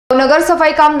ભાવનગર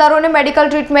સફાઈ કામદારોને medical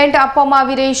treatment આપવામાં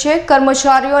આવી રહી છે।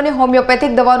 કર્મચારીઓને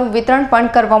હોમિયોપેથિક દવાનું વિતરણ પણ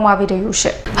કરવામાં આવી રહ્યું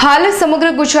છે। હાલ સમગ્ર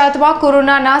ગુજરાતમાં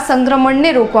કોરોનાના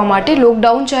સંક્રમણને રોકવા માટે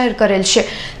લોકડાઉન જાહેર કરેલ છે,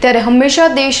 ત્યારે હંમેશા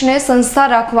દેશને સંસ્થા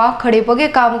રાખવા ખડે પગે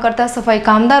કામ કરતા સફાઈ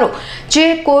કામદારો જે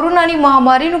કોરોનાની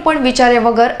મહામારીનું પણ વિચાર્યા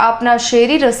વગર આપના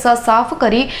શેરી રસ્તા સાફ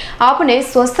કરી આપને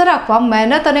સ્વસ્થ રાખવા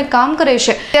મહેનત અને કામ કરે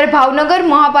છે, ત્યારે ભાવનગર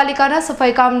મહાપાલિકાના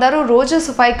સફાઈ કામદારો રોજ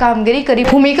સફાઈ કામગીરી કરી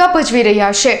ભૂમિકા ભજવી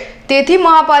રહ્યા છે। તેથી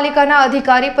મહાપાલિકાના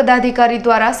અધિકારી પદાધિકારી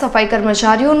દ્વારા સફાઈ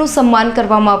કર્મચારીઓનું સન્માન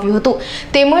કરવામાં આવ્યું હતું,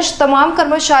 તેમજ તમામ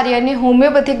કર્મચારીઓને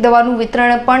હોમિયોપેથિક દવાનું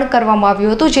વિતરણ પણ કરવામાં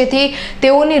આવ્યું હતું, જેથી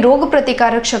તેઓની રોગ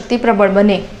પ્રતિકારક શક્તિ પ્રબળ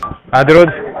બને।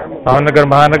 આજરોજ ભાવનગર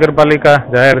મહાનગરપાલિકા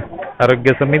જાહેર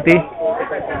આરોગ્ય સમિતિ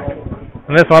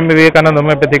અને Swami Vivekananda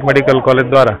homeopathic medical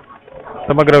college દ્વારા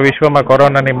સમગ્ર વિશ્વમાં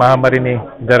કોરોનાની મહામારીની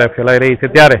જ્યારે ફેલાઈ રહી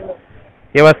છે, ત્યારે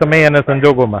એવા સમય અને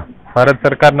સંજોગોમાં ભારત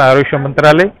સરકારના આયુષ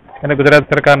મંત્રાલય અને ગુજરાત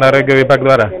સરકારના આરોગ્ય વિભાગ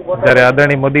દ્વારા જ્યારે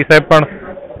આદરણીય મોદી સાહેબ પણ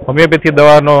હોમિયોપેથી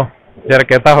દવાનો જ્યારે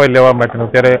કહેતા હોય લેવા માટેનું,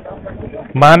 ત્યારે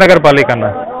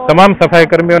મહાનગરપાલિકાના તમામ સફાઈ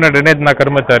કર્મીઓ અને ડ્રેનેજના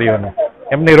કર્મચારીઓને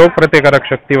એમની રોગ પ્રતિકારક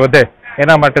શક્તિ વધે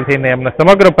એના માટે થઈને એમના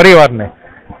સમગ્ર પરિવારને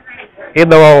એ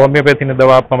દવાઓ હોમિયોપેથીની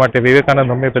દવા આપવા માટે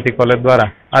વિવેકાનંદ હોમિયોપેથિક કોલેજ દ્વારા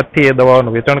આજથી એ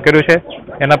દવાઓનું વિતરણ કર્યું છે।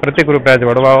 એના પ્રતિકરૂપે આજ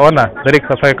વડવાઓના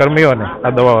દરેક સફાઈ કર્મીઓને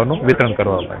આ દવાઓનું વિતરણ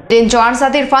કરવામાં આવ્યું।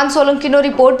 સાથે ઇરફાન સોલંકીનો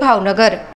રિપોર્ટ, ભાવનગર।